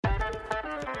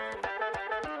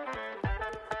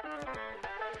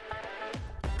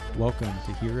Welcome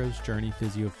to Hero's Journey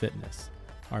Physio Fitness.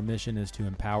 Our mission is to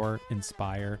empower,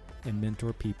 inspire, and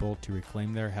mentor people to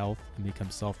reclaim their health and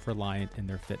become self-reliant in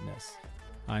their fitness.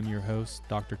 I'm your host,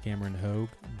 Dr. Cameron Hogue.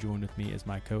 Join with me as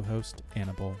my co-host,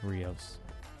 Annabelle Rios.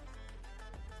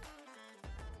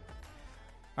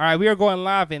 All right, we are going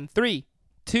live in 3,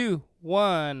 2,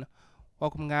 1.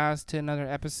 Welcome, guys, to another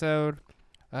episode.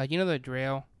 You know the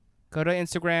drill. Go to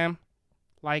Instagram,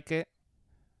 like it.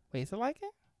 Wait, is it like it?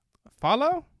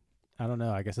 Follow? I don't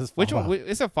know. I guess it's follow. Which one?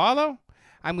 Is it follow?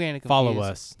 I'm getting confused. Follow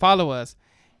us. Follow us.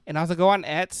 And also go on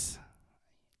X.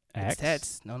 X? It's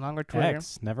X, no longer Twitter.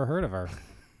 X. Never heard of her.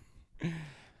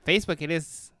 Facebook, it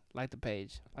is like the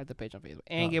page. Like the page on Facebook.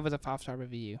 And give us a 5-star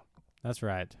review. That's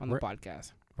right. On the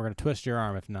podcast. We're going to twist your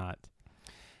arm if not.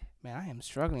 Man, I am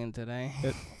struggling today.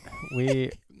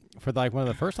 For like one of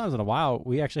the first times in a while,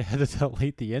 we actually had to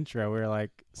delete the intro. We were like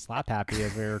slap happy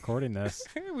as we were recording this.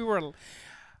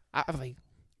 I was like,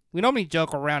 we normally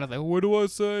joke around. It's like, what do I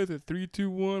say? Is it 3, 2,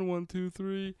 1, 1, 2,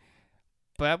 3?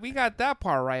 But we got that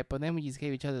part right. But then we just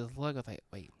gave each other this look. I was like,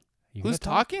 wait, who's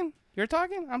talking? You're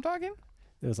talking? I'm talking?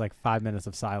 It was like 5 minutes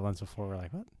of silence before we're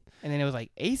like, what? And then it was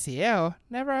like, ACL?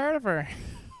 Never heard of her.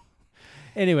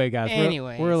 Anyway, guys,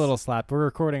 we're a little slapped. We're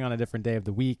recording on a different day of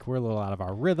the week. We're a little out of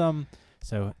our rhythm.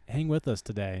 So hang with us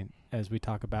today as we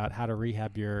talk about how to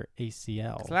rehab your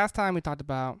ACL. So last time we talked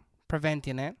about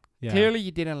preventing it. Yeah. Clearly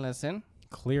you didn't listen.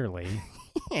 Clearly.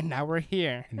 And now we're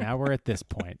here. And now we're at this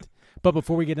point. But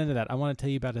before we get into that, I want to tell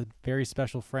you about a very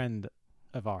special friend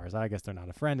of ours. I guess they're not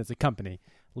a friend. It's a company.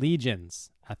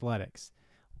 Legions Athletics.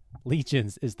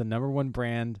 Legions is the #1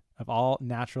 brand of all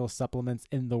natural supplements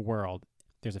in the world.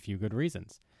 There's a few good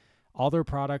reasons. All their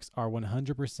products are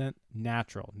 100%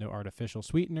 natural. No artificial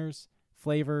sweeteners,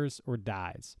 flavors, or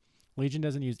dyes. Legion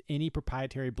doesn't use any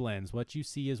proprietary blends. What you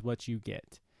see is what you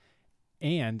get.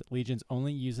 And Legion's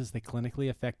only uses the clinically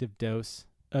effective dose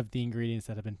of the ingredients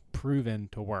that have been proven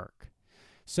to work.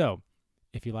 So,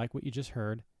 if you like what you just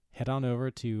heard, head on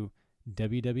over to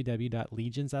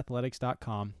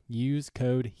www.legionsathletics.com. Use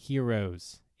code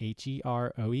HEROES,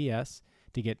 HEROES,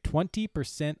 to get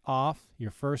 20% off your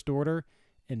first order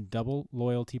and double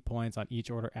loyalty points on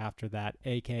each order after that,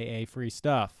 aka free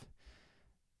stuff.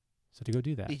 So to go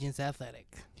do that. Legions Athletic.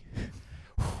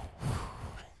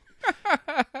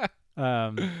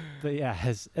 But yeah,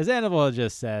 as Annabelle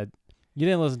just said, you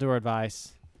didn't listen to our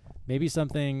advice. Maybe some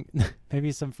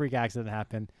freak accident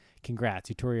happened. Congrats,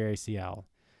 you tore your ACL.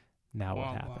 Now what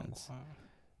happens?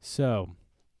 So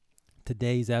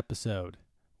today's episode,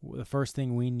 the first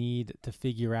thing we need to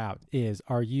figure out is,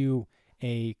 are you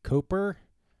a coper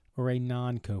or a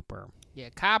non-coper? Yeah,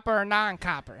 copper or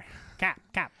non-copper?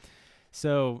 Cap.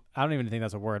 So I don't even think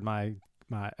that's a word. I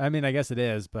mean, I guess it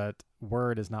is, but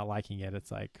Word is not liking it.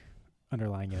 It's like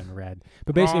underlying it in red.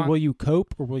 But basically, will you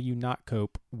cope or will you not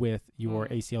cope with your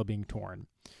ACL being torn?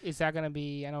 Is that going to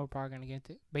be, I know we're probably going to get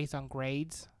to, based on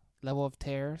grades, level of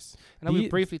tears? I know we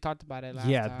briefly talked about it last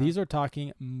time. Yeah, these are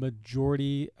talking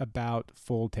majority about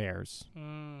full tears,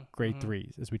 grade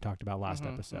 3s, as we talked about last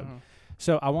episode.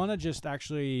 So I want to just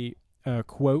actually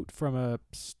quote from a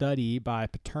study by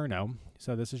Paterno.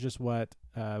 So this is just what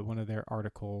one of their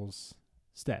articles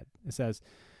said. It says,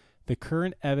 the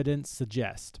current evidence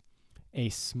suggests a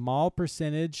small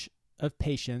percentage of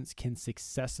patients can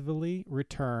successfully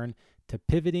return to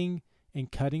pivoting and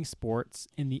cutting sports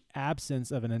in the absence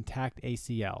of an intact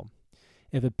ACL.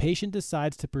 If a patient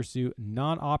decides to pursue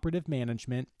non-operative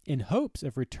management in hopes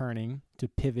of returning to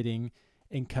pivoting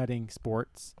and cutting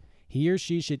sports, he or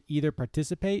she should either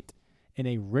participate in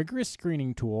a rigorous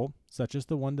screening tool, such as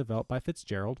the one developed by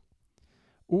Fitzgerald,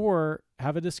 or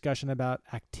have a discussion about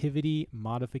activity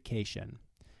modification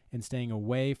and staying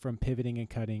away from pivoting and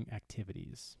cutting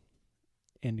activities.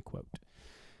 End quote.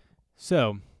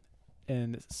 So,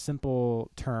 in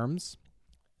simple terms,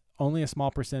 only a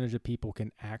small percentage of people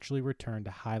can actually return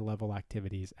to high-level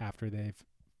activities after they've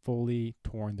fully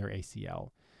torn their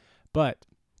ACL. But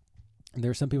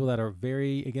there are some people that are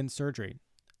very against surgery.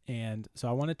 And so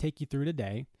I want to take you through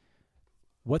today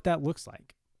what that looks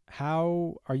like.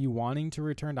 How are you wanting to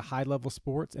return to high-level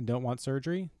sports and don't want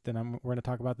surgery? Then we're going to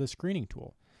talk about this screening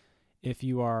tool. If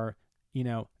you are,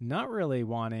 not really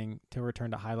wanting to return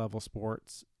to high-level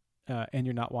sports and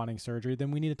you're not wanting surgery,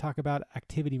 then we need to talk about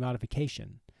activity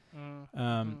modification.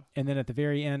 And then at the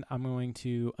very end, I'm going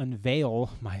to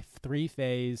unveil my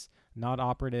 3-phase,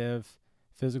 non-operative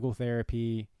physical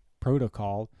therapy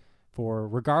protocol for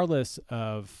regardless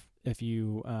of if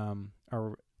you are,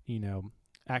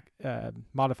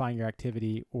 modifying your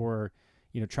activity or,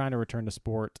 trying to return to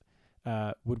sport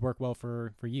would work well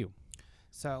for you.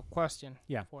 So, question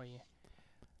Yeah. for you.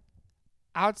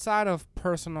 outside of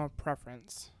personal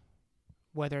preference,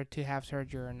 whether to have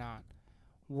surgery or not,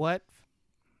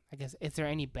 is there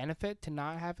any benefit to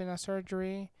not having a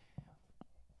surgery?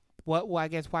 Why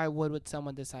would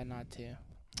someone decide not to?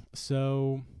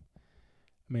 So,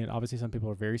 I mean, obviously some people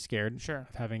are very scared Sure.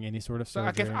 of having any sort of So surgery.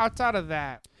 I guess outside of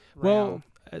that well,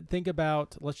 think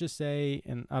about, let's just say,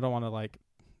 and I don't want to like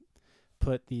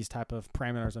put these type of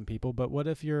parameters on people, but what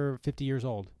if you're 50 years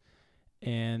old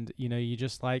and, you know, you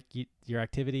just like your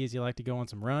activities, you like to go on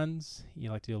some runs,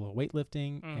 you like to do a little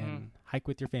weightlifting and hike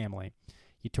with your family.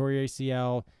 You tore your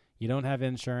ACL, you don't have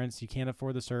insurance, you can't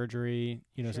afford the surgery,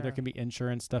 you know, so there can be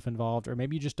insurance stuff involved, or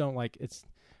maybe you just don't like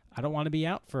I don't want to be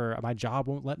out my job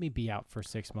won't let me be out for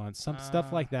 6 months, some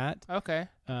stuff like that. Okay.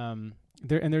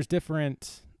 There's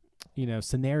different, you know,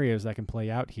 scenarios that can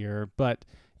play out here, but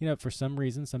you know, for some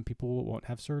reason, some people won't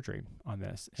have surgery on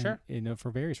this. Sure. And, you know, for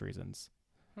various reasons.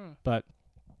 But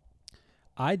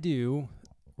I do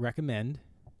recommend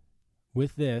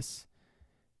with this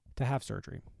to have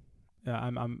surgery.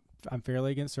 I'm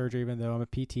fairly against surgery, even though I'm a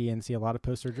PT and see a lot of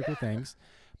post-surgical things.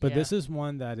 But this is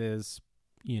one that is,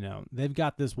 you know, they've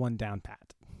got this one down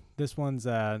pat. This one's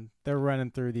they're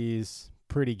running through these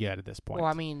pretty good at this point. Well,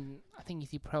 I mean, I think you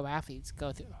see pro athletes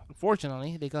go through.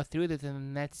 Unfortunately, they go through this in the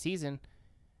next season.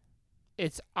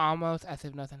 It's almost as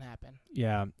if nothing happened.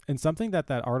 Yeah, and something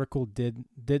that article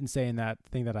didn't say in that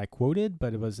thing that I quoted,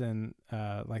 but it was in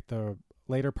like the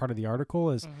later part of the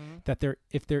article, is that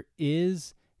if there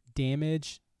is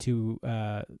damage to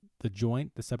the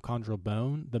joint, the subchondral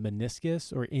bone, the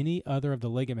meniscus, or any other of the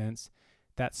ligaments,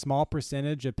 that small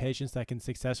percentage of patients that can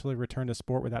successfully return to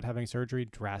sport without having surgery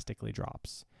drastically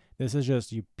drops. This is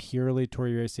just you purely tore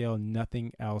your ACL,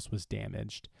 nothing else was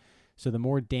damaged. So the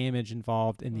more damage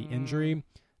involved in the injury,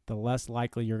 the less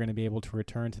likely you're going to be able to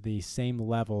return to the same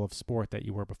level of sport that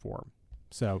you were before.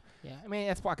 So yeah, I mean,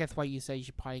 that's why you say you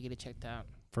should probably get it checked out.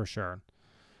 For sure.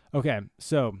 Okay,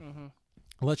 so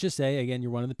let's just say, again,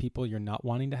 you're one of the people, you're not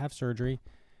wanting to have surgery.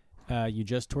 You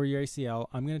just tore your ACL.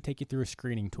 I'm going to take you through a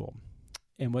screening tool.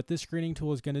 And what this screening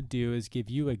tool is going to do is give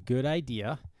you a good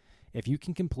idea. If you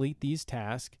can complete these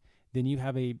tasks, then you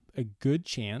have a good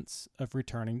chance of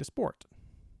returning to sport.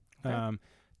 Okay.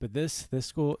 But this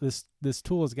tool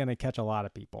is going to catch a lot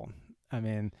of people. I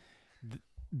mean,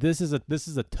 this is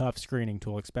a tough screening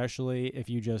tool, especially if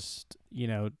you just, you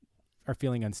know, are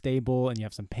feeling unstable and you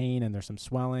have some pain and there's some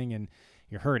swelling and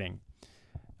you're hurting.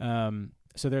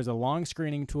 So there's a long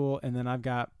screening tool, and then I've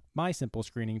got my simple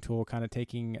screening tool, kind of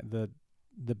taking the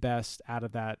best out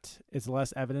of that. It's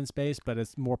less evidence-based, but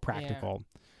it's more practical.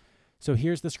 Yeah. So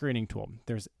here's the screening tool.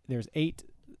 There's 8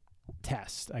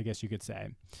 tests, I guess you could say.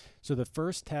 So the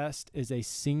first test is a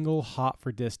single hop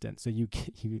for distance. So you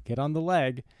get on the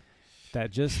leg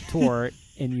that just tore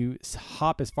and you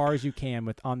hop as far as you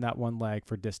can on that one leg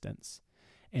for distance.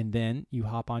 And then you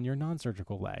hop on your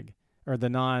non-surgical leg or the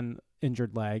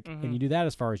non-injured leg, and you do that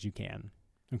as far as you can.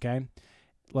 Okay?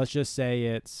 Let's just say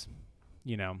it's,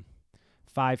 you know,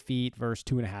 5 feet versus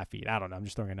 2.5 feet. I don't know. I'm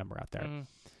just throwing a number out there.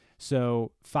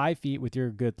 So 5 feet with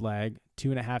your good leg,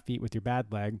 2.5 feet with your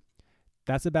bad leg.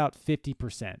 That's about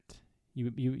 50%.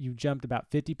 You jumped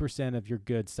about 50% of your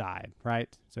good side,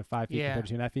 right? So 5 feet compared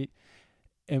to 2.5 feet.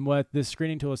 And what this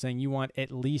screening tool is saying, you want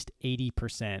at least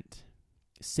 80%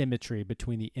 symmetry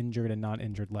between the injured and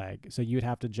non-injured leg. So you would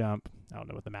have to jump, I don't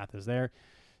know what the math is there.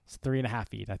 It's 3.5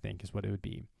 feet, I think, is what it would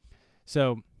be.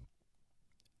 So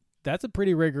that's a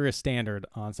pretty rigorous standard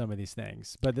on some of these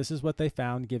things. But this is what they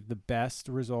found give the best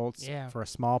results for a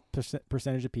small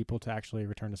percentage of people to actually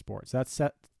return to sports. So that's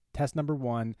test number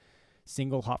 1,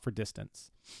 single hop for distance.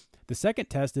 The second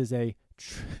test is a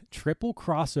triple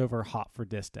crossover hop for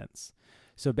distance.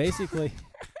 So basically,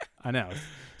 I know.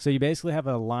 So you basically have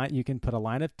a line, you can put a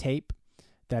line of tape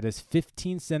that is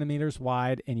 15 centimeters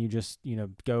wide, and you just, you know,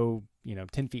 go, you know,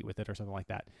 10 feet with it or something like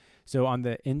that. So on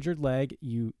the injured leg,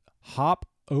 you hop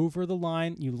over the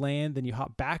line, you land, then you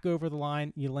hop back over the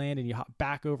line, you land, and you hop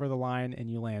back over the line, and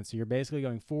you land. So you're basically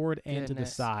going forward and to the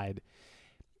side.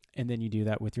 And then you do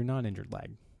that with your non-injured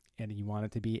leg. And you want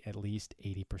it to be at least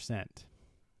 80%.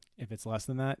 If it's less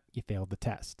than that, you failed the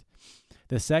test.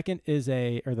 The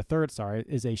third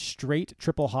is a straight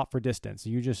triple hop for distance. So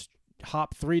you just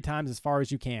hop 3 times as far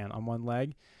as you can on one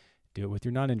leg. Do it with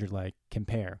your non-injured leg.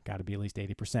 Compare. Got to be at least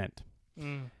 80%.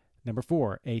 Number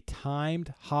 4, a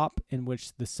timed hop in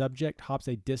which the subject hops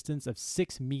a distance of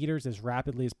 6 meters as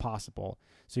rapidly as possible.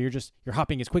 So you're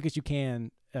hopping as quick as you can,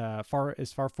 far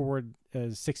forward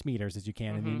as 6 meters as you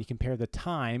can, and then you compare the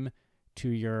time to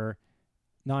your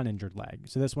non-injured leg.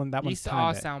 So that one's these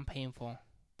all sound painful.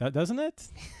 Doesn't it?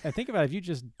 I think about it, if you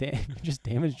just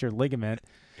damaged your ligament.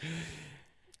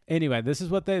 Anyway, this is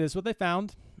what they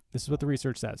found. This is what the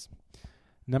research says.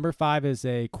 Number 5 is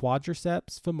a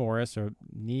quadriceps femoris, or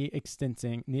knee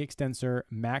extensor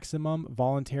maximum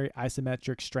voluntary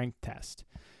isometric strength test.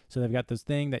 So they've got this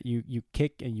thing that you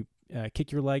kick and you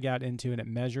kick your leg out into, and it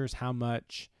measures how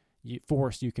much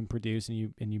force you can produce,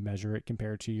 and you measure it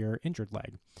compared to your injured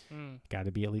leg. Got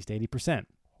to be at least 80%.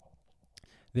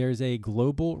 There's a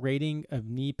global rating of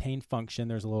knee pain function.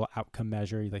 There's a little outcome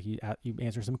measure. Like you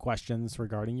answer some questions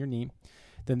regarding your knee.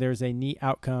 Then there's a knee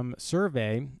outcome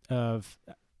survey of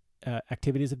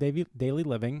activities of daily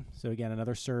living. So again,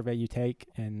 another survey you take,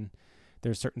 and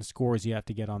there's certain scores you have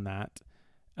to get on that.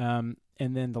 And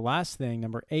then the last thing,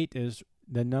 number 8, is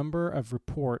the number of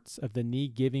reports of the knee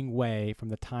giving way from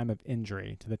the time of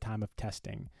injury to the time of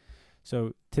testing.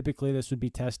 So typically this would be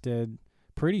tested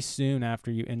pretty soon after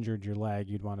you injured your leg.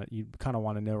 You'd kind of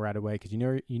want to know right away, because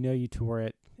you tore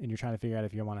it, and you're trying to figure out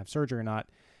if you want to have surgery or not.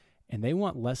 And they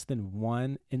want less than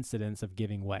 1 incidence of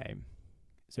giving way.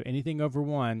 So anything over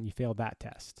 1, you fail that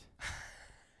test.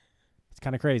 It's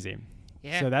kind of crazy.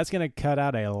 Yeah. So that's going to cut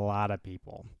out a lot of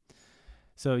people.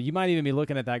 So you might even be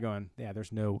looking at that going, yeah,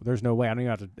 there's no way. I don't even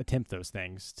have to attempt those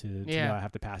things to know I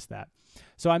have to pass that.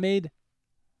 So I made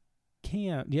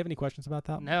Cam. Do you have any questions about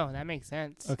that? No, that makes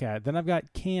sense. Okay. Then I've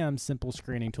got Cam's simple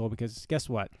screening tool, because guess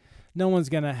what? No one's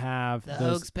going to have the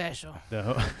Hogue special.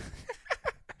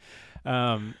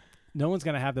 No one's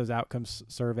going to have those outcomes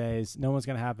surveys. No one's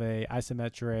going to have a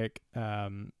isometric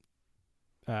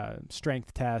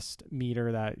strength test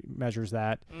meter that measures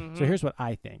that. Mm-hmm. So here's what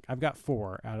I think. I've got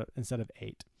 4 instead of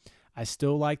 8. I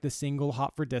still like the single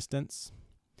hop for distance.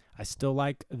 I still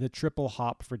like the triple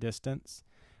hop for distance.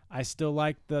 I still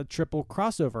like the triple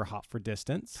crossover hop for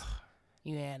distance.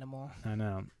 You animal. I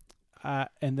know.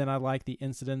 And then I like the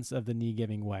incidence of the knee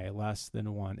giving way, less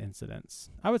than 1 incidence.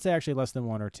 I would say actually less than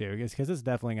 1 or 2, because it's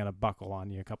definitely going to buckle on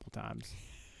you a couple times.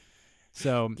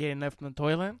 So get enough from the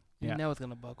toilet, you know it's going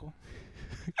to buckle.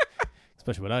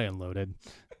 Especially when I unloaded.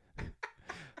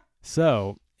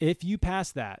 So if you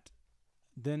pass that,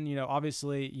 then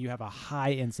obviously you have a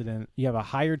high incident. You have a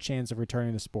higher chance of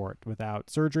returning to sport without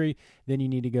surgery. Then you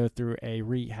need to go through a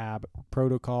rehab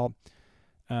protocol,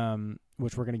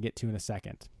 which we're going to get to in a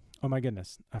second. Oh my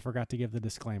goodness, I forgot to give the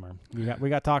disclaimer. We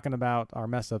got talking about our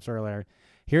mess ups earlier.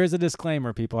 Here's a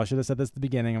disclaimer, people. I should have said this at the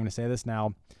beginning. I'm going to say this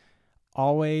now.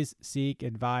 Always seek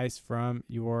advice from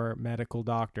your medical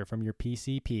doctor, from your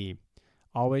PCP.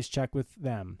 Always check with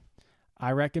them.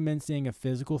 I recommend seeing a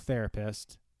physical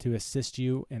therapist to assist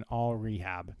you in all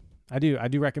rehab. I do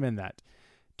recommend that.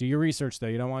 Do your research, though.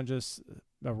 You don't want just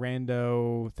a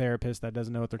rando therapist that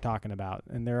doesn't know what they're talking about.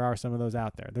 And there are some of those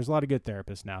out there. There's a lot of good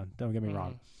therapists now. Don't get me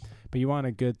wrong. But you want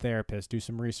a good therapist. Do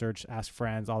some research, ask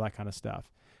friends, all that kind of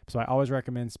stuff. So I always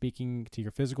recommend speaking to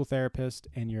your physical therapist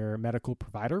and your medical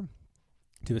provider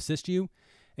to assist you.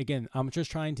 Again, I'm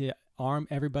just trying to arm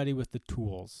everybody with the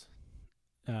tools.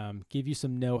 Give you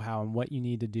some know-how on what you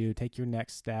need to do, take your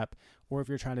next step, or if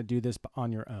you're trying to do this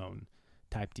on your own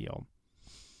type deal.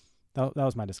 That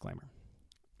was my disclaimer.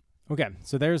 Okay,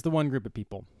 so there's the one group of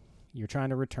people. You're trying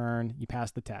to return, you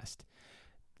pass the test.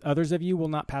 Others of you will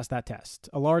not pass that test.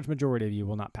 A large majority of you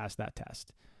will not pass that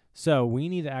test. So we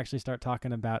need to actually start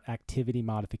talking about activity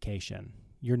modification.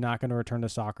 You're not going to return to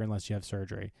soccer unless you have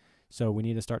surgery. So we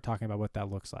need to start talking about what that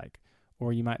looks like.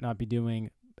 Or you might not be doing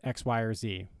X, Y, or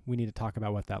Z. We need to talk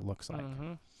about what that looks like.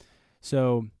 Mm-hmm.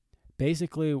 So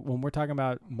basically, when we're talking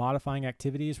about modifying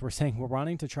activities, we're saying we're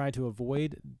wanting to try to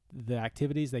avoid the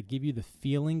activities that give you the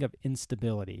feeling of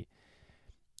instability.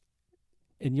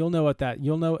 And you'll know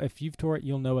if you've tore it,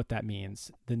 you'll know what that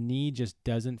means. The knee just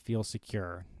doesn't feel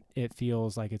secure. It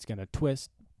feels like it's going to twist,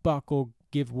 buckle,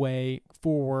 give way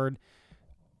forward,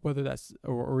 whether that's,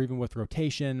 or even with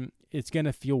rotation, it's going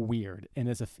to feel weird. And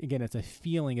it's a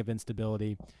feeling of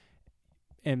instability.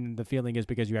 And the feeling is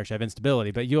because you actually have instability,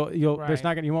 but you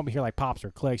won't be hear like pops or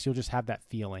clicks. You'll just have that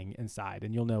feeling inside,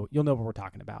 and you'll know what we're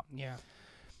talking about. Yeah.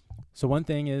 So one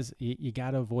thing is you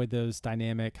got to avoid those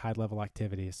dynamic high level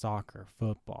activities, soccer,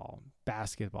 football,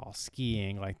 basketball,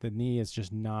 skiing. Like the knee is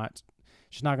just not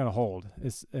going to hold.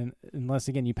 Unless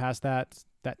again you pass that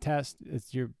test,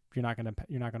 you're not going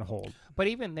to hold. But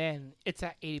even then, it's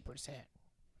at 80%,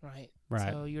 right?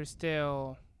 Right. So you're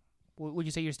still. Would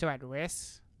you say you're still at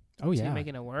risk? Oh yeah. So you're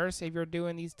making it worse if you're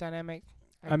doing these dynamic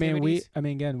activities?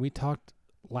 We talked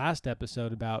last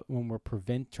episode about when we're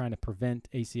trying to prevent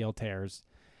ACL tears,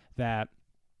 that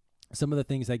some of the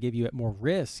things that give you at more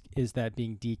risk is that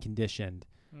being deconditioned,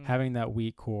 having that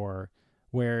weak core,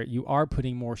 where you are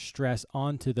putting more stress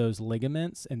onto those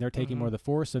ligaments and they're taking more of the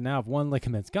force. So now if one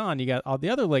ligament's gone, you got all the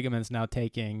other ligaments now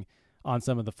taking on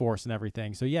some of the force and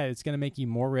everything. So yeah, it's going to make you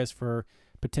more risk for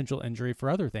potential injury for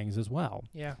other things as well.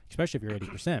 Yeah. Especially if you're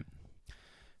 80%.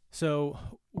 So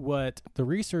what the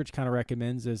research kind of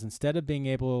recommends is instead of being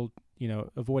able,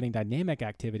 avoiding dynamic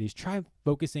activities, try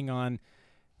focusing on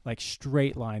like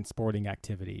straight line sporting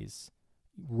activities,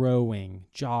 rowing,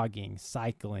 jogging,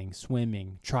 cycling,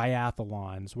 swimming,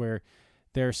 triathlons, where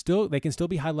they can still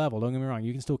be high level. Don't get me wrong.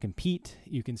 You can still compete.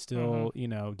 You can still,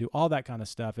 do all that kind of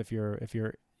stuff if you're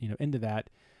into that.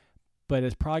 But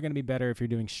it's probably going to be better if you're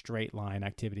doing straight line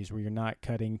activities where you're not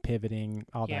cutting, pivoting,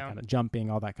 all that kind of jumping,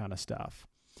 all that kind of stuff.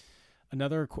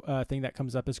 Another thing that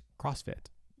comes up is CrossFit.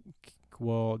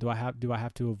 Well, do I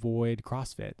have to avoid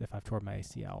CrossFit if I've torn my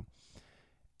ACL?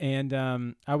 And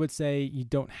I would say you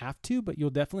don't have to, but you'll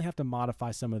definitely have to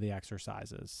modify some of the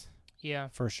exercises. Yeah,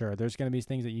 for sure. There's going to be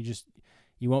things that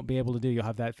you won't be able to do. You'll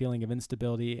have that feeling of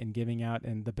instability and giving out,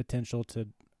 and the potential to,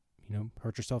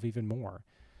 hurt yourself even more.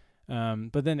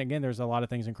 But then again, there's a lot of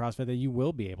things in CrossFit that you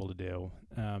will be able to do.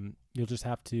 You'll just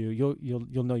have to,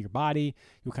 you'll know your body.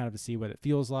 You'll kind of see what it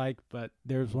feels like, but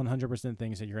there's 100%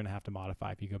 things that you're going to have to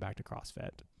modify if you go back to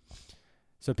CrossFit.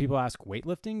 So people ask,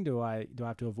 weightlifting, do I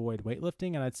have to avoid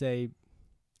weightlifting? And I'd say,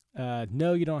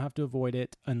 no, you don't have to avoid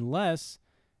it unless,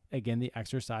 again, the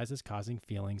exercise is causing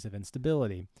feelings of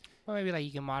instability. Well, maybe like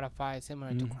you can modify it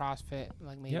similar to CrossFit.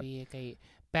 Like maybe a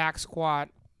back squat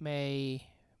may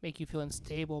make you feel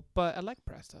unstable, but a leg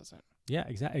press doesn't. Yeah,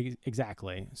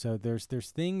 exactly. So there's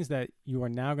things that you are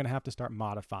now going to have to start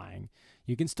modifying.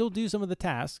 You can still do some of the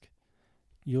task.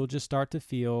 You'll just start to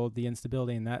feel the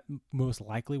instability, and that most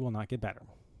likely will not get better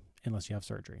unless you have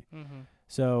surgery.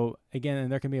 So again,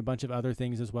 and there can be a bunch of other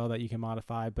things as well that you can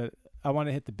modify, but I want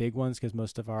to hit the big ones because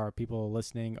most of our people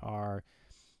listening are,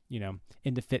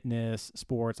 into fitness,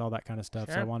 sports, all that kind of stuff.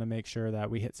 Sure. So I want to make sure that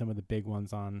we hit some of the big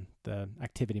ones on the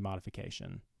activity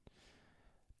modification.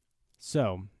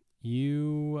 So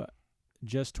you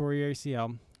just tore your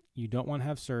ACL. You don't want to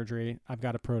have surgery. I've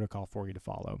got a protocol for you to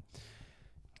follow.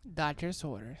 Doctor's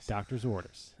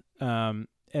orders. And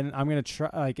I'm going to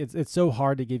try, it's so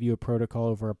hard to give you a protocol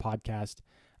over a podcast.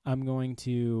 I'm going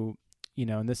to,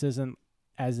 and this isn't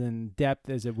as in depth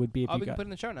as it would be if we can put it in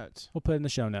the show notes. We'll put it in the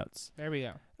show notes. There we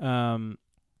go.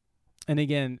 And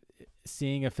again,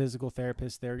 seeing a physical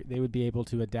therapist, they would be able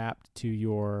to adapt to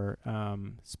your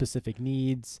specific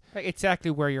needs.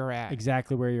 Exactly where you're at.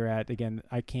 Again,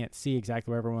 I can't see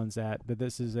exactly where everyone's at, but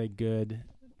this is a good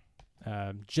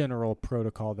general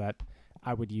protocol that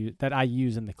I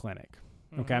use in the clinic.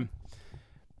 Okay.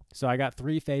 So I got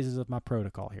 3 phases of my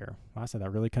protocol here. Well, I said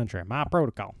that really country. My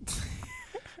protocol.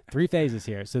 3 phases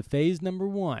here. So phase number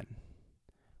 1,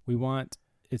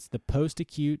 it's the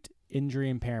post-acute injury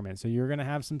impairment. So you're going to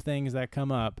have some things that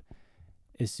come up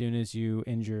as soon as you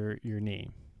injure your knee.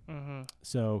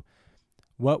 So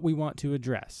what we want to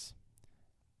address,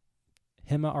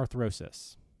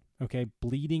 hemiarthrosis. Okay,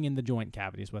 bleeding in the joint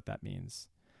cavity is what that means.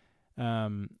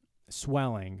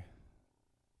 Swelling,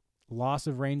 loss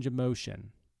of range of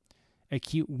motion,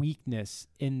 acute weakness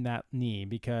in that knee,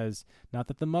 because not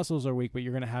that the muscles are weak, but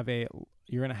you're going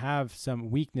to have some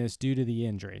weakness due to the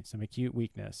injury, some acute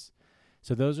weakness.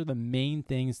 So those are the main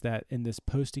things that in this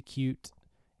post-acute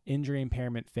injury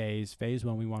impairment phase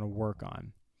 1, we want to work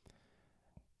on.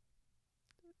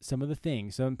 Some of the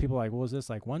things, some people are like, well, is this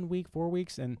like 1 week, 4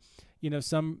 weeks? And,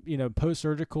 some,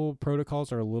 post-surgical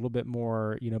protocols are a little bit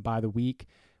more, by the week.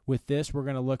 With this, we're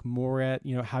going to look more at,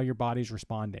 how your body's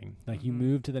responding. Like you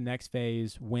move to the next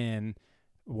phase when,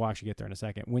 we'll actually get there in a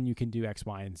second, when you can do X,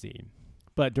 Y, and Z.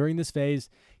 But during this phase,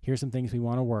 here's some things we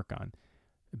want to work on.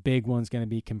 The big one's going to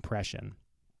be compression.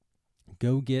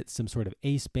 Go get some sort of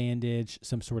ACE bandage,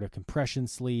 some sort of compression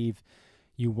sleeve.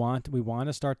 We want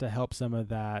to start to help some of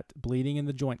that bleeding in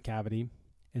the joint cavity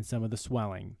and some of the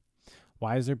swelling.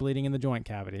 Why is there bleeding in the joint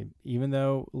cavity? Even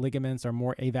though ligaments are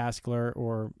more avascular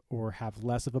or have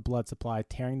less of a blood supply,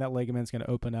 tearing that ligament is going to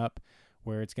open up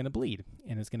where it's going to bleed,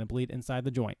 and it's going to bleed inside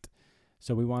the joint.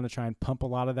 So we want to try and pump a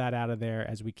lot of that out of there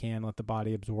as we can, let the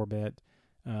body absorb it,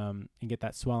 and get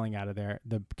that swelling out of there.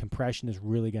 The compression is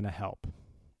really going to help.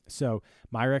 So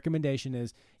my recommendation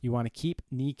is you want to keep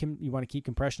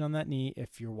compression on that knee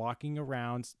if you're walking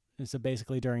around. So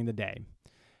basically during the day.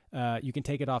 You can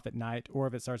take it off at night, or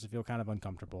if it starts to feel kind of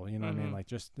uncomfortable, what I mean?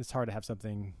 Like it's hard to have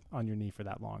something on your knee for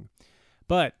that long.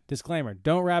 But disclaimer,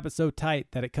 don't wrap it so tight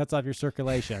that it cuts off your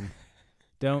circulation.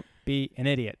 Don't be an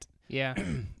idiot. Yeah.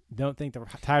 Don't think the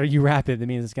tighter you wrap it, that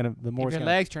means the more if your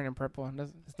legs turning purple,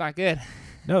 it's not good.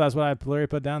 No, that's what I literally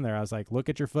put down there. I was like, look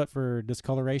at your foot for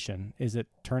discoloration. Is it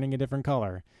turning a different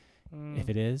color? If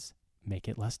it is, make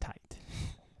it less tight.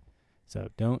 So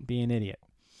don't be an idiot.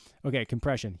 Okay,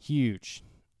 compression, huge.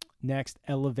 Next,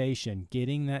 elevation,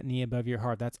 getting that knee above your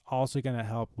heart. That's also going to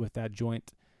help with that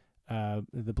joint,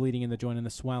 the bleeding in the joint and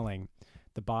the swelling.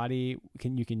 The body,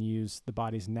 you can use the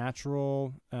body's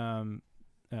natural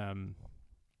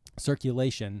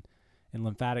circulation and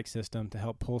lymphatic system to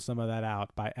help pull some of that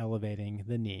out by elevating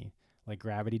the knee. Let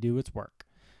gravity do its work.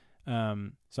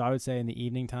 So I would say in the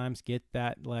evening times, get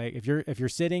that leg. If you're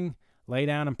sitting, lay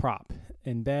down and prop.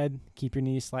 In bed, keep your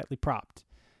knees slightly propped.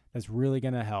 That's really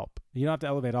going to help. You don't have to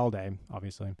elevate all day,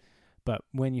 obviously, but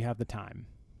when you have the time.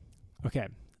 Okay,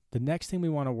 the next thing we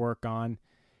want to work on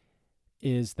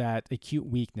is that acute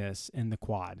weakness in the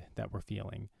quad that we're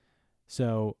feeling.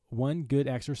 So one good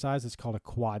exercise is called a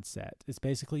quad set. It's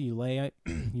basically you lay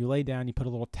down, you put a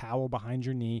little towel behind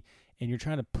your knee, and you're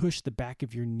trying to push the back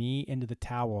of your knee into the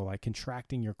towel, like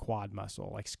contracting your quad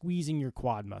muscle, like squeezing your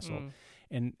quad muscle.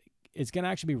 And it's going to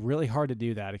actually be really hard to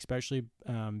do that, especially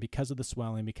because of the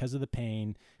swelling, because of the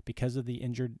pain, because of the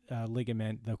injured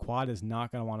ligament. The quad is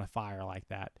not going to want to fire like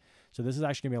that. So this is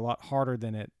actually going to be a lot harder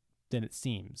than it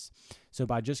seems. So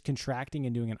by just contracting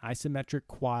and doing an isometric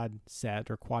quad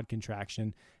set or quad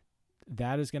contraction,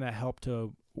 that is going to help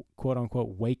to quote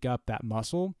unquote wake up that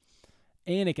muscle,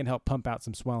 and it can help pump out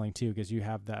some swelling too, because you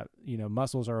have that,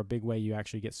 muscles are a big way you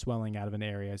actually get swelling out of an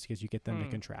area, is because you get them to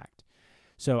contract.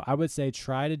 So I would say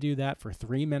try to do that for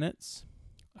 3 minutes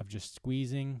of just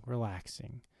squeezing,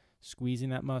 relaxing, squeezing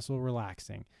that muscle,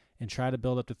 relaxing, and try to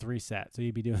build up to 3 sets. So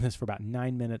you'd be doing this for about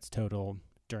 9 minutes total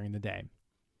during the day.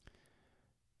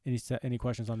 Any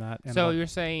questions on that? So you're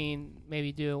saying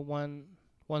maybe do one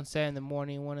set in the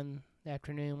morning, one in the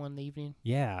afternoon, one in the evening?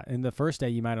 Yeah. And the first day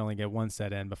you might only get 1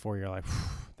 set in before you're like,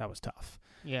 that was tough.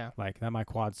 Yeah. Like that, my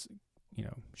quads,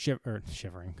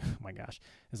 shivering. Oh my gosh.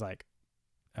 It's like,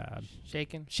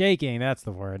 shaking. That's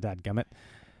the word. Dadgummit.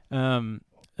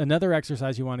 Another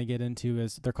exercise you want to get into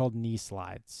is they're called knee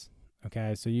slides.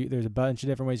 Okay. So there's a bunch of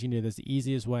different ways you can do this. The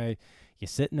easiest way, you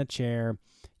sit in a chair,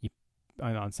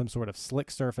 on some sort of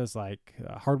slick surface like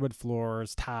hardwood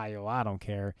floors, tile, I don't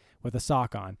care, with a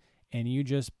sock on, and you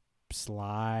just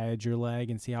slide your leg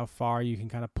and see how far you can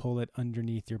kind of pull it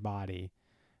underneath your body.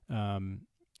 And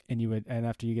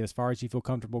after you get as far as you feel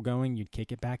comfortable going, you'd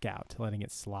kick it back out, letting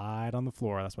it slide on the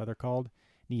floor. That's why they're called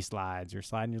knee slides. You're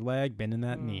sliding your leg, bending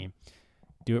that knee.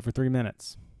 Do it for 3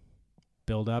 minutes.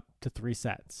 Build up to 3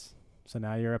 sets. So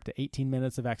now you're up to 18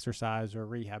 minutes of exercise or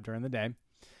rehab during the day.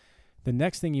 The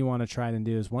next thing you want to try and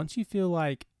do is, once you feel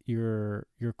like your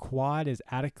quad is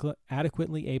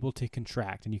adequately able to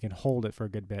contract and you can hold it for a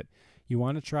good bit, you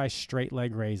want to try straight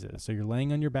leg raises. So you're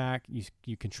laying on your back,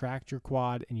 you contract your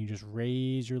quad, and you just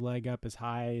raise your leg up as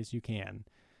high as you can,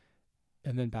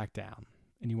 and then back down.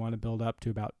 And you want to build up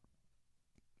to about,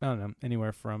 I don't know,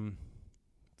 anywhere from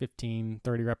 15,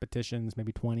 30 repetitions,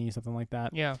 maybe 20, something like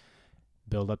that. Yeah.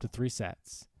 Build up to 3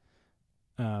 sets.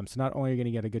 So not only are you going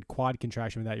to get a good quad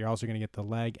contraction with that, you're also going to get the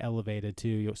leg elevated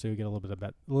too. So you get a little bit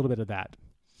of that.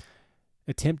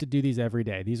 Attempt to do these every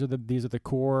day. These are the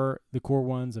core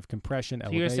ones of compression,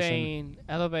 elevation. So you're saying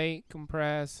elevate,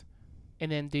 compress,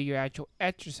 and then do your actual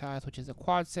exercise, which is a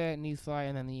quad set, knee slide,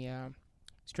 and then the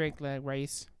straight leg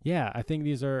raise. Yeah, I think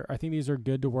these are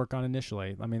good to work on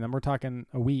initially. I mean, we're talking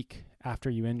a week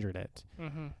after you injured it.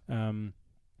 Mm-hmm.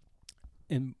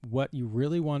 And what you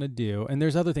really want to do, and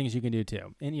there's other things you can do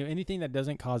too. And anything that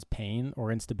doesn't cause pain or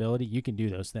instability, you can do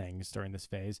those things during this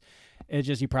phase. It's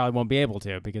just you probably won't be able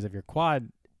to, because if your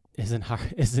quad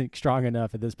isn't strong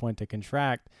enough at this point to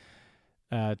contract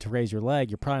to raise your leg,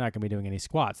 you're probably not going to be doing any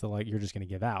squats. You're just going to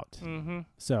give out. Mm-hmm.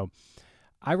 So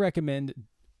I recommend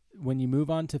when you move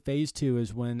on to phase 2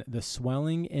 is when the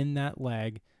swelling in that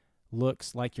leg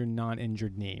looks like your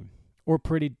non-injured knee, or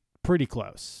pretty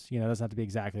close. It doesn't have to be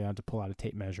exactly. You don't have to pull out a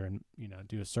tape measure and,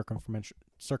 do a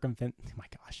circumvent. My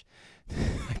gosh,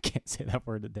 I can't say that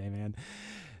word today, man.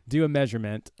 Do a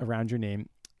measurement around your knee.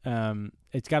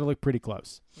 It's got to look pretty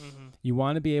close. Mm-hmm. You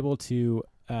want to be able to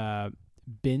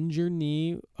bend your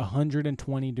knee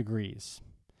 120 degrees.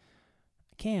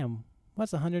 Cam,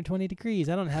 what's 120 degrees?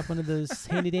 I don't have one of those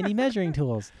handy-dandy measuring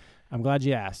tools. I'm glad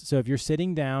you asked. So if you're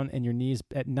sitting down and your knee's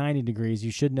at 90 degrees,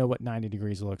 you should know what 90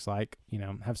 degrees looks like.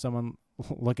 Have someone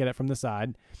look at it from the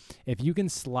side. If you can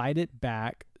slide it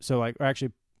back,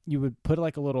 you would put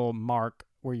like a little mark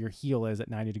where your heel is at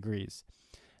 90 degrees.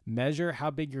 Measure how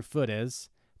big your foot is.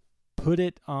 Put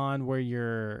it on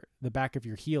where the back of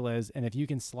your heel is, and if you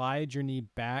can slide your knee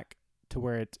back to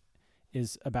where it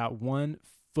is about 1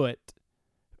 foot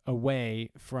away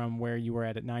from where you were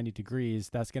at 90 degrees,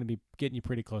 that's going to be getting you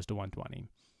pretty close to 120.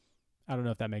 I don't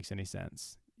know if that makes any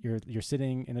sense. You're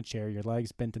sitting in a chair, your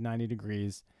legs bent to 90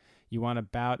 degrees. You want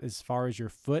about as far as your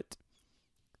foot.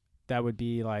 that would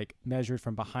be like measured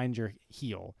from behind your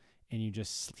heel. And you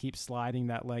just keep sliding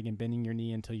that leg and bending your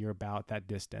knee until you're about that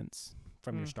distance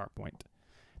from your start point.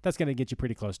 That's going to get you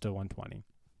pretty close to 120.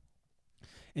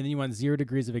 And then you want 0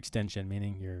 degrees of extension,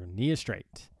 meaning your knee is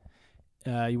straight.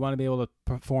 You want to be able to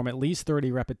perform at least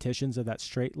 30 repetitions of that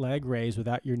straight leg raise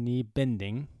without your knee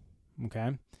bending,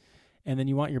 okay? And then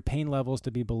you want your pain levels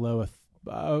to be below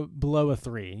a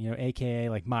 3, aka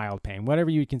like mild pain, whatever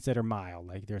you consider mild.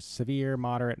 Like there's severe,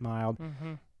 moderate, mild,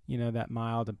 that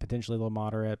mild and potentially a little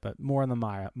moderate, but more on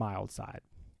the mild side.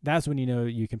 That's when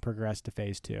you can progress to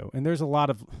phase 2. And there's a lot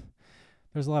of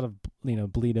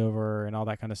bleed over and all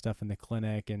that kind of stuff in the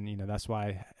clinic. And, that's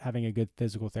why having a good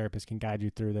physical therapist can guide you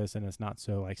through this. And it's not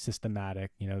so like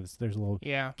systematic, there's a little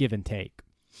give and take.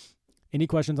 Any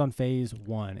questions on phase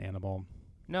 1, Annabelle?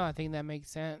 No, I think that makes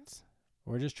sense.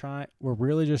 We're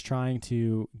really just trying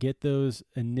to get those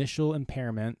initial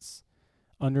impairments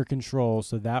under control.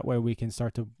 So that way we can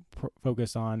start to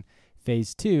focus on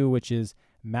phase 2, which is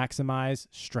maximize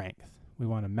strength. We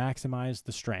want to maximize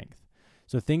the strength.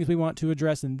 So things we want to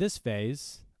address in this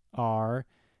phase are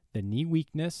the knee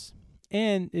weakness,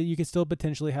 and you can still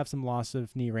potentially have some loss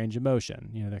of knee range of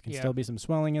motion. There can still be some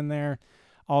swelling in there,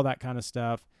 all that kind of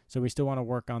stuff. So we still want to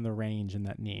work on the range in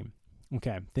that knee.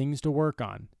 Okay, things to work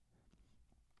on.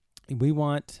 We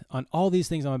want, on all these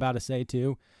things I'm about to say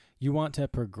too, you want to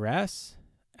progress,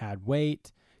 add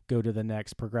weight, go to the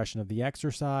next progression of the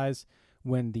exercise.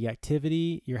 When the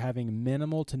activity, you're having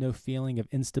minimal to no feeling of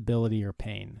instability or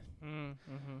pain.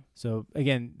 So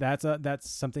again, that's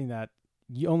something that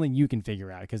only you can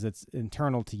figure out because it's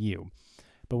internal to you.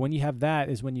 But when you have that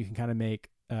is when you can kind of make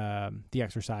the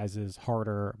exercises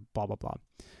harder, blah, blah, blah.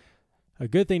 A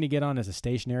good thing to get on is a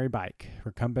stationary bike,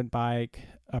 recumbent bike,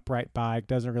 upright bike,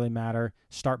 doesn't really matter.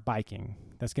 Start biking.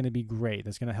 That's going to be great.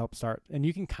 That's going to help start. And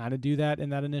you can kind of do that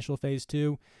in that initial phase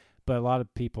 2. But a lot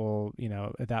of people,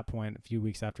 at that point, a few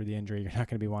weeks after the injury, you're not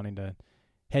going to be wanting to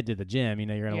head to the gym.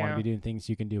 You're going to want to be doing things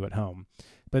you can do at home.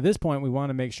 But at this point, we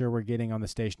want to make sure we're getting on the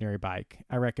stationary bike.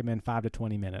 I recommend 5 to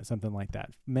 20 minutes, something like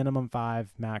that. Minimum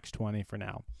 5, max 20 for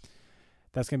now.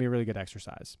 That's going to be a really good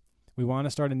exercise. We want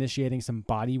to start initiating some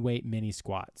body weight mini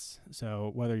squats.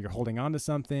 So whether you're holding on to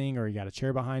something or you got a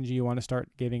chair behind you, you want to start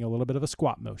giving a little bit of a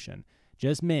squat motion.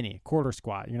 Just mini, quarter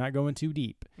squat. You're not going too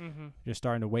deep. You're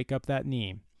starting to wake up that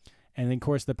knee. And then, of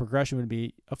course, the progression would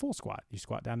be a full squat. You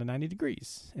squat down to 90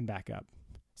 degrees and back up.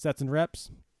 Sets and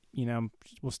reps,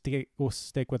 we'll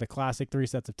stick with a classic 3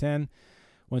 sets of 10.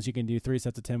 Once you can do 3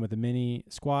 sets of 10 with a mini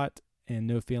squat and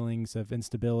no feelings of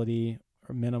instability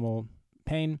or minimal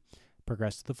pain,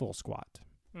 progress to the full squat.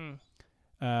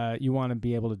 You want to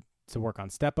be able to work on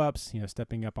step-ups,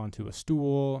 stepping up onto a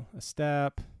stool, a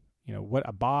step,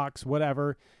 a box,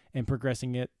 whatever, and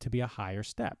progressing it to be a higher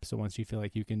step. So once you feel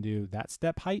like you can do that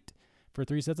step height for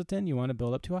 3 sets of 10, you want to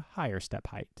build up to a higher step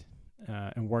height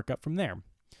and work up from there.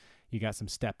 You got some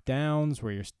step downs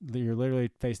where you're literally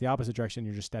face the opposite direction.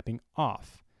 You're just stepping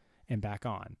off and back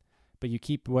on. But you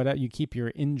keep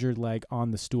your injured leg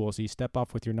on the stool. So you step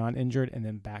off with your non-injured and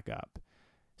then back up.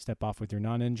 Step off with your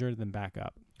non-injured, then back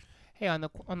up. Hey, on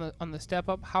the step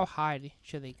up, how high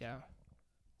should they go?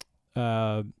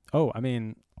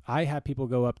 I have people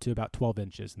go up to about 12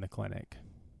 inches in the clinic.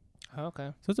 Oh,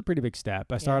 okay. So it's a pretty big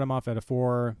step. I start them off at a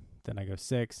 4, then I go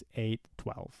 6, 8,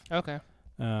 12. Okay.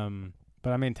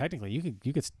 But technically you could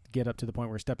get up to the point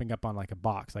where you're stepping up on like a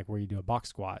box, like where you do a box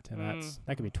squat, and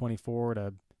that could be 24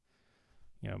 to,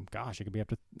 it could be up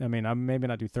to. I maybe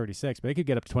not do 36, but it could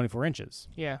get up to 24 inches.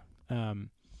 Yeah.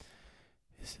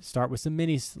 Start with some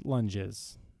mini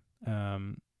lunges.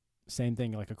 Same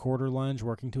thing, like a quarter lunge,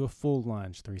 working to a full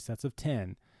lunge, 3 sets of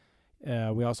 10.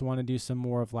 We also want to do some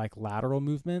more of like lateral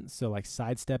movements. So like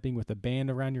sidestepping with a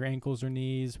band around your ankles or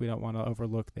knees. We don't want to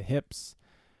overlook the hips.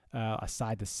 A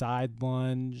side to side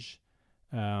lunge.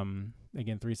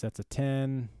 Again, 3 sets of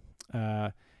 10.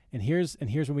 And here's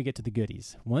when we get to the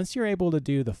goodies. Once you're able to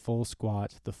do the full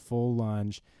squat, the full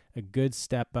lunge, a good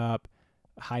step up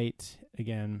height,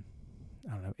 again,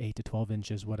 8 to 12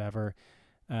 inches, whatever.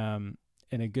 And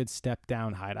a good step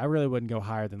down height. I really wouldn't go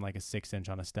higher than like a 6-inch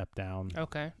on a step down.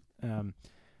 Okay.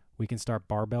 We can start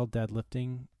barbell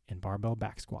deadlifting and barbell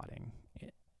back squatting,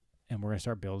 and we're going to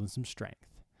start building some strength.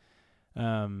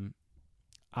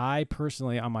 I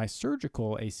personally, on my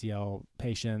surgical ACL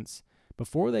patients,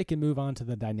 before they can move on to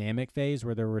the dynamic phase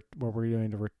where we're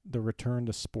doing the return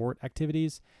to sport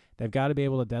activities, they've got to be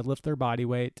able to deadlift their body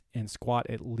weight and squat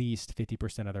at least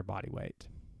 50% of their body weight.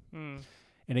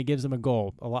 And it gives them a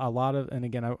goal. A lot of, and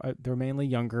again, they're mainly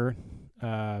younger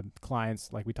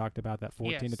clients, like we talked about, that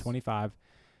 14 to 25.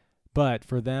 But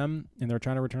for them, and they're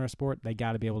trying to return to sport, they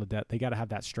got to be able to. They got to have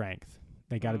that strength.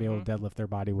 They got to be able to deadlift their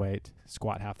body weight,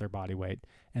 squat half their body weight,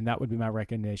 and that would be my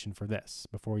recommendation for this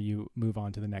before you move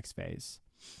on to the next phase.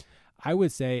 I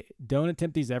would say don't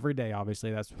attempt these every day.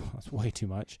 Obviously, that's way too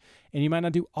much, and you might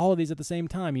not do all of these at the same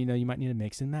time. You might need to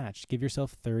mix and match. Give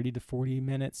yourself 30 to 40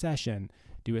 minute session.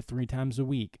 Do it 3 times a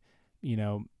week.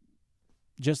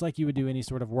 Just like you would do any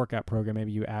sort of workout program.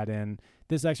 Maybe you add in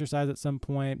this exercise at some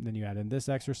point, then you add in this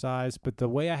exercise. But the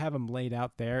way I have them laid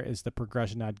out there is the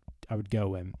progression I would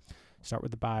go in. Start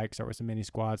with the bike, start with some mini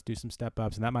squats, do some step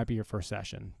ups, and that might be your first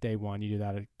session. Day 1, you do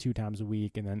that 2 times a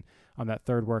week, and then on that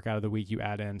third workout of the week, you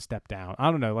add in step down.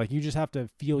 I don't know, you just have to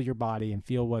feel your body and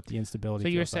feel what the instability. So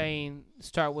you're saying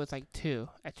start with 2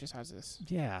 exercises.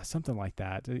 Yeah, something like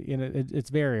that.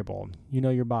 It's variable. You know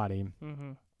your body.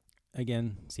 Mm-hmm.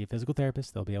 Again, see a physical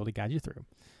therapist; they'll be able to guide you through.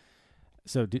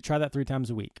 So try that 3 times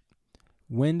a week.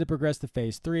 When to progress to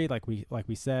phase 3, like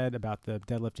we said about the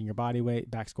deadlifting your body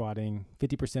weight, back squatting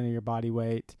 50% of your body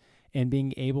weight, and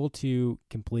being able to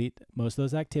complete most of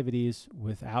those activities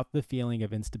without the feeling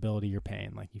of instability or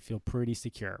pain. Like you feel pretty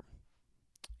secure.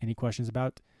 Any questions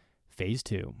about phase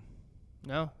 2?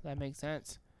 No, that makes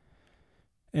sense.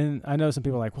 And I know some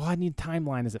people are like, well, I need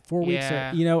timeline. Is it 4 weeks?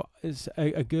 Yeah. Or, is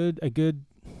a good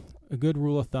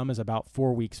rule of thumb is about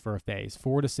 4 weeks for a phase,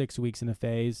 4 to 6 weeks in a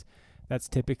phase. That's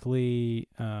typically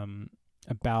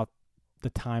about the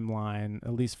timeline,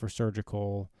 at least for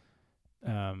surgical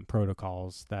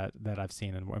protocols that I've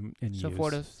seen in use. So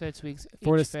 4 to 6 weeks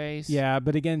each phase? Yeah,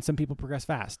 but again, some people progress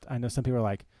fast. I know some people are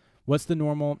like, what's the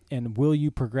normal, and will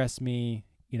you progress me,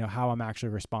 how I'm actually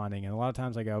responding? And a lot of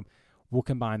times I go, we'll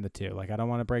combine the two. I don't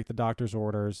want to break the doctor's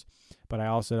orders, but I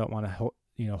also don't want to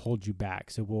hold you back.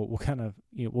 So we'll kind of,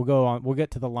 we'll go on, we'll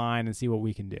get to the line and see what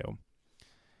we can do.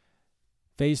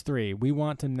 Phase 3, we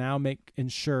want to now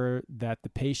ensure that the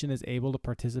patient is able to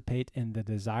participate in the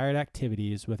desired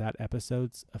activities without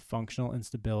episodes of functional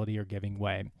instability or giving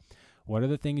way. What are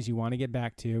the things you want to get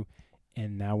back to?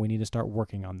 And now we need to start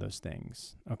working on those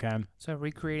things. Okay. So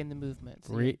recreating the movements.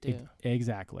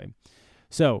 Exactly.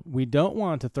 So we don't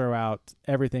want to throw out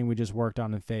everything we just worked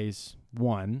on in phase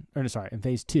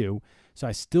 2. So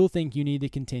I still think you need to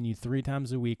continue 3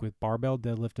 times a week with barbell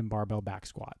deadlift and barbell back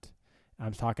squat.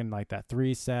 I'm talking like that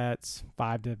 3 sets,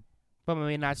 5 to. But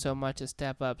maybe not so much a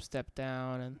step up, step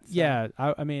down, and. Yeah,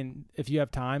 I mean, if you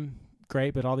have time,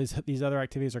 great. But all these other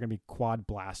activities are going to be quad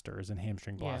blasters and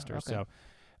hamstring blasters. Yeah, okay.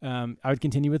 So, I would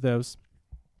continue with those.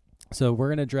 So we're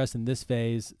going to address in this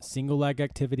phase single leg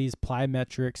activities,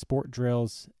 plyometric, sport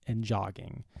drills, and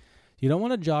jogging. You don't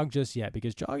want to jog just yet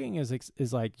because jogging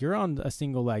is like you're on a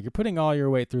single leg. You're putting all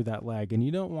your weight through that leg, and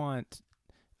you don't want.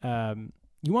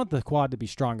 You want the quad to be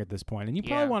strong at this point, and you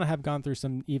probably want to have gone through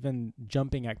some even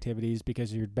jumping activities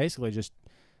because you're basically just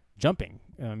jumping.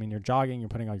 I mean, you're jogging, you're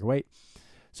putting all your weight.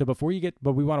 So but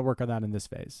we want to work on that in this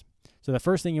phase. So the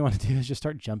first thing you want to do is just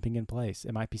start jumping in place.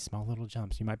 It might be small little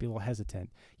jumps. You might be a little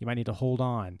hesitant. You might need to hold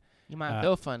on. You might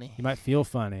feel funny. You might feel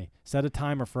funny. Set a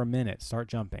timer for a minute. Start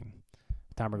jumping.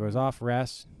 Timer goes off,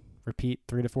 rest, repeat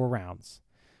 3 to 4 rounds.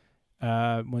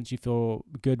 Once you feel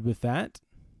good with that,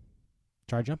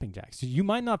 try jumping jacks. So you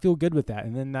might not feel good with that,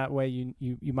 and then that way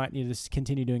you might need to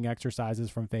continue doing exercises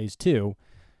from phase 2.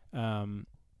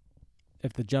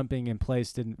 If the jumping in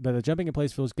place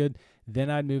feels good, then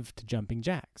I'd move to jumping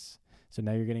jacks. So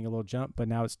now you're getting a little jump, but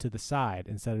now it's to the side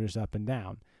instead of just up and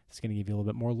down. It's going to give you a little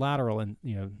bit more lateral and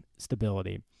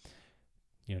stability.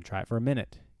 Try it for a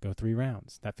minute. Go 3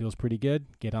 rounds. That feels pretty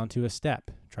good. Get onto a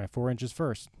step. Try 4 inches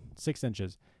first, 6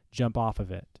 inches. Jump off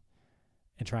of it.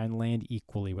 And try and land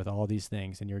equally with all these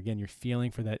things. And you're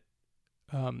feeling for that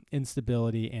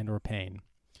instability and or pain.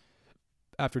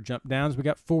 After jump downs, we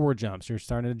got forward jumps. You're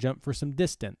starting to jump for some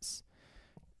distance.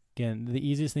 Again, the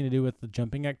easiest thing to do with the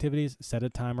jumping activities, set a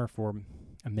timer for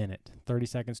a minute, 30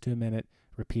 seconds to a minute,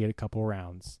 repeat a couple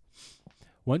rounds.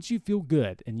 Once you feel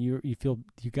good and you feel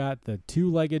you got the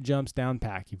 2-legged jumps down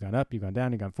pack, you've gone up, you've gone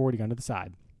down, you've gone forward, you've gone to the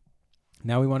side.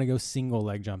 Now we want to go single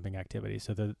leg jumping activity.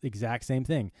 So the exact same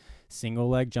thing. Single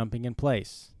leg jumping in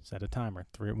place. Set a timer,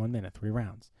 1 minute, 3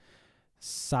 rounds.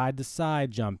 Side to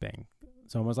side jumping.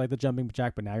 It's almost like the jumping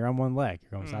jack, but now you're on one leg.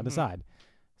 You're going side to side.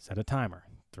 Set a timer,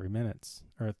 3 minutes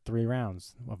or 3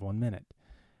 rounds of 1 minute.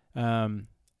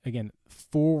 Again,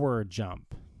 forward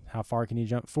jump. How far can you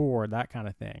jump forward? That kind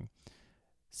of thing.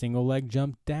 Single leg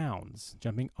jump downs,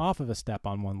 jumping off of a step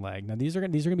on one leg. Now these are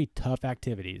going to be tough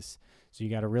activities, so you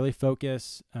got to really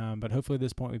focus. But hopefully at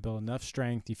this point we build enough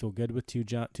strength. You feel good with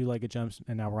 2-legged jumps,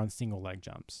 and now we're on single leg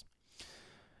jumps.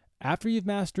 After you've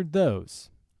mastered those,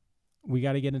 we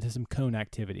got to get into some cone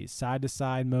activities, side to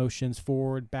side motions,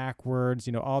 forward, backwards,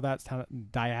 all that's kind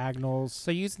of diagonals.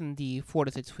 So using the 4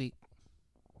 to 6 week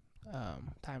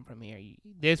time from here,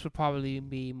 this would probably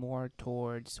be more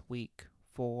towards week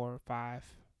 4 or 5.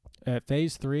 At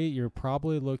phase 3, you're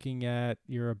probably looking at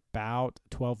about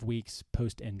 12 weeks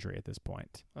post injury at this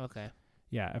point. Okay.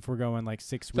 Yeah, if we're going like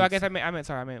 6 weeks. So I guess I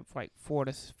meant like 4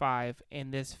 to 5 in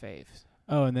this phase.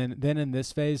 Oh, and then in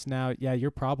this phase now, yeah,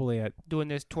 you're probably at doing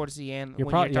this towards the end you're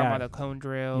when you're talking about the cone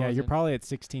drill. Yeah, you're probably at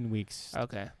 16 weeks.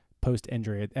 Okay. Post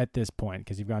injury at this point,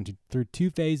 because you've gone through 2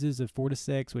 phases of 4 to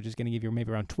 6, which is going to give you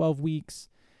maybe around 12 weeks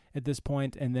at this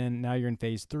point, and then now you're in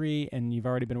phase 3, and you've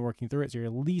already been working through it, so you're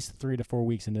at least 3 to 4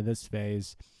 weeks into this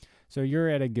phase. So you're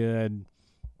at a good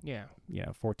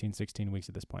 14, 16 weeks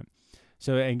at this point.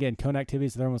 So again, cone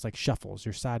activities, they're almost like shuffles.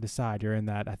 You're side to side. You're in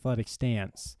that athletic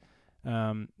stance.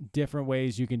 Different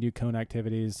ways you can do cone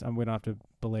activities. We don't have to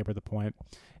belabor the point.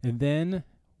 And then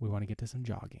we want to get to some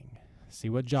jogging. See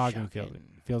what jogging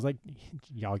feels like.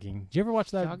 Jogging. Did you ever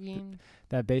watch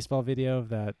that baseball video of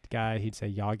that guy? He'd say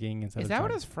jogging instead of jogging. Is that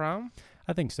what it's from?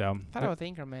 I think so. I thought it was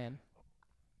Anchorman.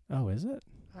 Oh, is it?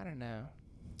 I don't know.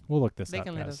 We'll look this up. They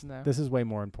can let us know. This is way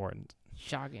more important.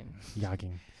 Jogging.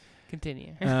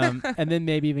 Continue. And then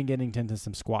maybe even getting into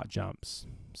some squat jumps.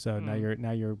 So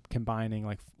now you're combining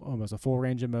like almost a full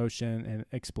range of motion and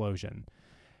explosion.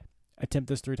 Attempt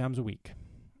this 3 times a week.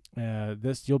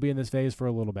 You'll be in this phase for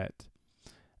a little bit.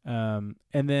 And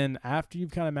then after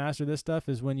you've kind of mastered this stuff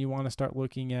is when you want to start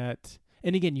looking at,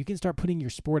 and again, you can start putting your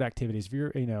sport activities. If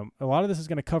you're, a lot of this is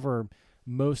going to cover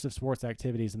most of sports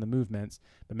activities and the movements,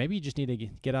 but maybe you just need to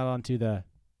get out onto the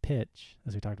pitch,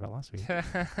 as we talked about last week.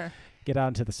 Get out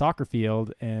into the soccer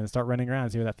field and start running around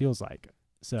and see what that feels like.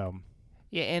 So,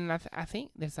 yeah, and I think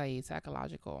there's a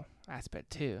psychological aspect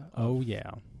too. Oh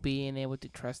yeah, being able to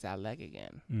trust that leg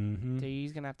again. Mm-hmm. So you're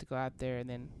just gonna have to go out there and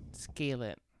then scale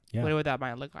it. Yeah. Whatever that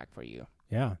might look like for you.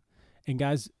 Yeah, and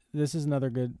guys, this is another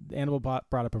good. Annabelle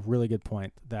brought up a really good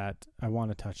point that I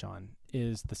want to touch on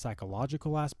is the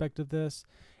psychological aspect of this,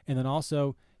 and then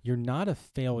also. You're not a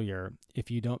failure if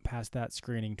you don't pass that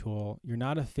screening tool. You're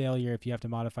not a failure if you have to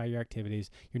modify your activities.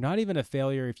 You're not even a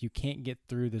failure if you can't get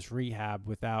through this rehab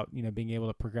without, being able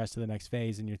to progress to the next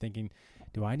phase and you're thinking,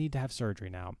 do I need to have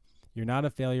surgery now? You're not a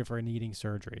failure for needing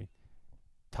surgery.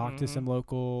 Talk to some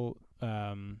local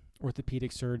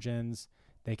orthopedic surgeons.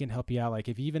 They can help you out. Like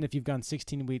even if you've gone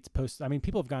 16 weeks post,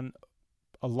 people have gone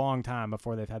a long time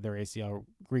before they've had their ACL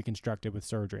reconstructed with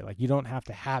surgery. Like you don't have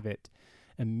to have it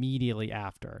immediately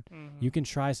after. You can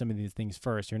try some of these things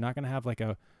first. You're not going to have like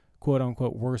a quote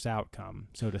unquote worse outcome,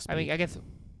 so to speak. I guess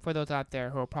for those out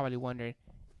there who are probably wondering,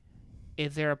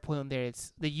 is there a point there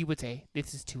that you would say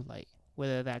this is too late?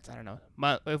 Whether that's, I don't know,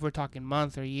 if we're talking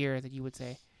months or years, that you would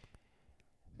say,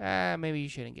 maybe you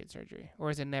shouldn't get surgery, or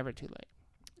is it never too late?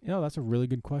 That's a really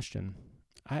good question.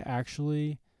 I'm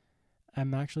actually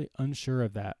unsure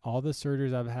of that. All the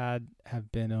surgeries I've had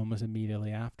have been almost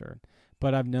immediately after.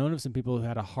 But I've known of some people who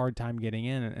had a hard time getting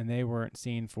in, and they weren't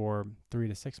seen for 3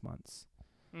 to 6 months.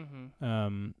 Mm-hmm.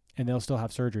 And they'll still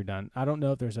have surgery done. I don't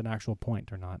know if there's an actual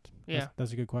point or not. Yeah.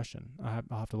 That's a good question. I'll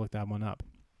have to look that one up.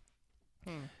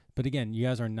 But again, you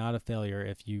guys are not a failure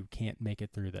if you can't make it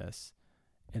through this.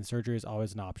 And surgery is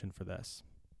always an option for this.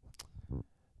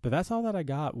 But that's all that I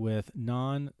got with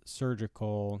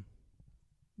non-surgical,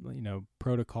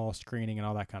 protocol screening and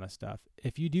all that kind of stuff.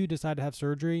 If you do decide to have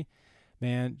surgery,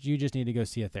 man, you just need to go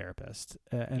see a therapist.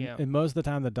 And most of the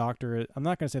time the doctor, I'm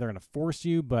not going to say they're going to force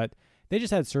you, but they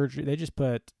just had surgery. They just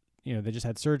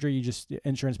had surgery.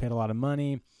 Insurance paid a lot of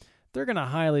money. They're going to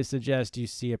highly suggest you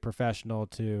see a professional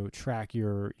to track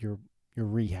your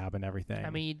rehab and everything.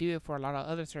 You do it for a lot of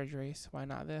other surgeries. Why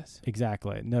not this?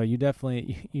 Exactly. No, you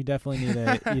definitely need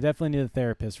a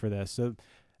therapist for this. So,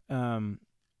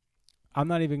 I'm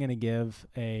not even going to give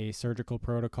a surgical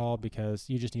protocol because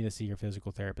you just need to see your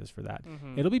physical therapist for that.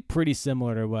 Mm-hmm. It'll be pretty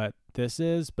similar to what this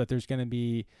is, but there's going to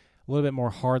be a little bit more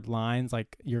hard lines.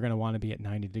 Like you're going to want to be at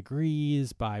 90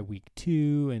 degrees by week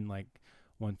 2 and like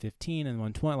 115 and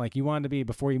 120. Like you want to be,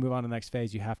 before you move on to the next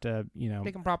phase, you have to,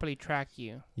 They can properly track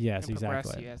you. Yes, and exactly.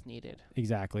 progress you as needed.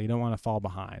 Exactly. You don't want to fall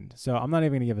behind. So I'm not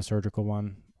even going to give a surgical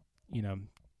one.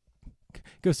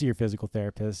 Go see your physical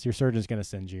therapist. Your surgeon's going to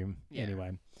send you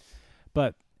anyway.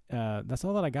 But that's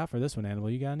all that I got for this one, Annabelle.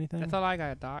 You got anything? That's all I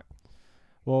got, Doc.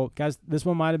 Well, guys, this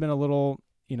one might have been a little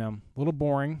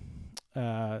boring.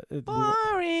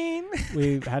 Boring.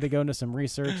 We've had to go into some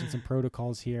research and some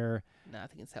protocols here. No, I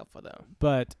think it's helpful, though.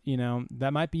 But,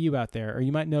 that might be you out there. Or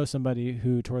you might know somebody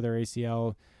who tore their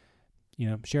ACL.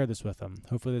 Share this with them.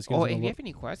 Hopefully this goes. If you have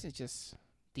any questions, just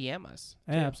DM us.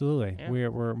 Yeah, absolutely. Yeah.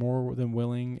 We're more than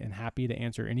willing and happy to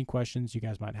answer any questions you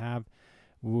guys might have.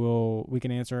 We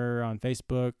can answer on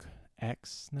Facebook,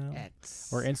 X now,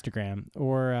 or Instagram,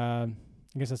 or I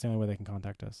guess that's the only way they can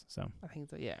contact us. So I think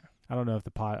so. Yeah. I don't know if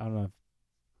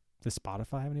does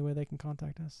Spotify have any way they can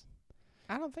contact us?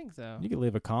 I don't think so. You could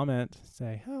leave a comment,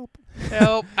 say help.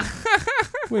 Help.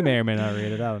 We may or may not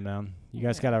read it. I don't know. You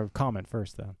guys got to comment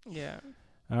first, though. Yeah.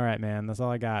 All right, man. That's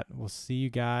all I got. We'll see you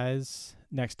guys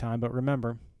next time. But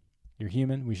remember, you're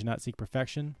human. We should not seek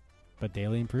perfection, but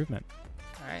daily improvement.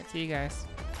 All right. See you guys.